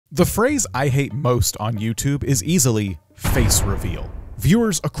The phrase I hate most on YouTube is easily face reveal.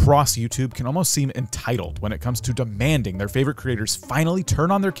 Viewers across YouTube can almost seem entitled when it comes to demanding their favorite creators finally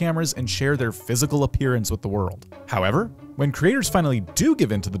turn on their cameras and share their physical appearance with the world. However, when creators finally do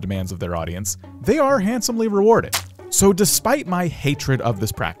give in to the demands of their audience, they are handsomely rewarded. So despite my hatred of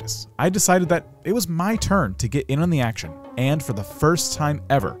this practice, I decided that it was my turn to get in on the action, and for the first time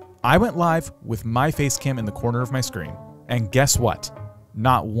ever, I went live with my face cam in the corner of my screen. And guess what?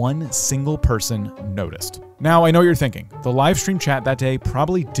 Not one single person noticed. Now, I know you're thinking, the live stream chat that day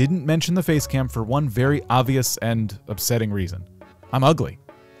probably didn't mention the face cam for one very obvious and upsetting reason. I'm ugly.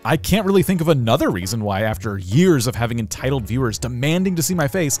 I can't really think of another reason why, after years of having entitled viewers demanding to see my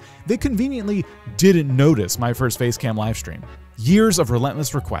face, they conveniently didn't notice my first facecam livestream. Years of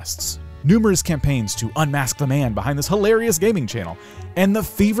relentless requests, numerous campaigns to unmask the man behind this hilarious gaming channel, and the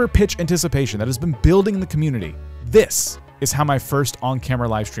fever-pitch anticipation that has been building in the community. This is how my first on-camera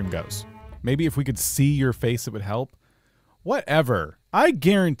livestream goes. Maybe if we could see your face, it would help. Whatever. I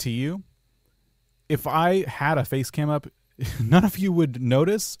guarantee you, if I had a face cam up, none of you would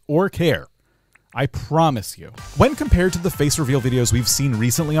notice or care. I promise you. When compared to the face reveal videos we've seen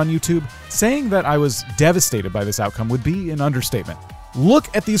recently on YouTube, saying that I was devastated by this outcome would be an understatement. Look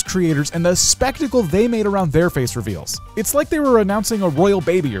at these creators and the spectacle they made around their face reveals. It's like they were announcing a royal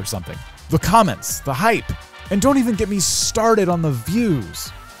baby or something. The comments, the hype, and don't even get me started on the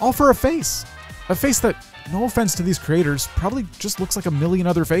views. All for a face. A face that, no offense to these creators, probably just looks like a million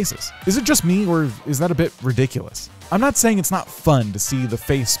other faces. Is it just me, or is that a bit ridiculous? I'm not saying it's not fun to see the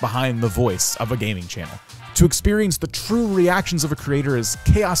face behind the voice of a gaming channel, to experience the true reactions of a creator as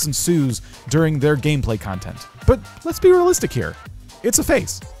chaos ensues during their gameplay content. But let's be realistic here. It's a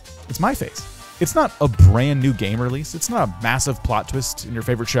face. It's my face. It's not a brand new game release. It's not a massive plot twist in your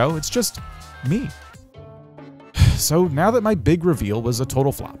favorite show. It's just me. So now that my big reveal was a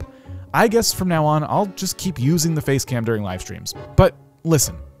total flop, I guess from now on, I'll just keep using the face cam during live streams. But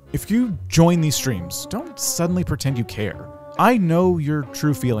listen, if you join these streams, don't suddenly pretend you care. I know your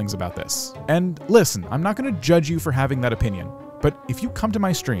true feelings about this. And listen, I'm not gonna judge you for having that opinion, but if you come to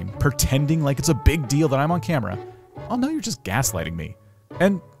my stream pretending like it's a big deal that I'm on camera, I'll know you're just gaslighting me.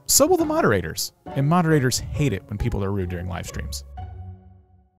 And so will the moderators. And moderators hate it when people are rude during live streams.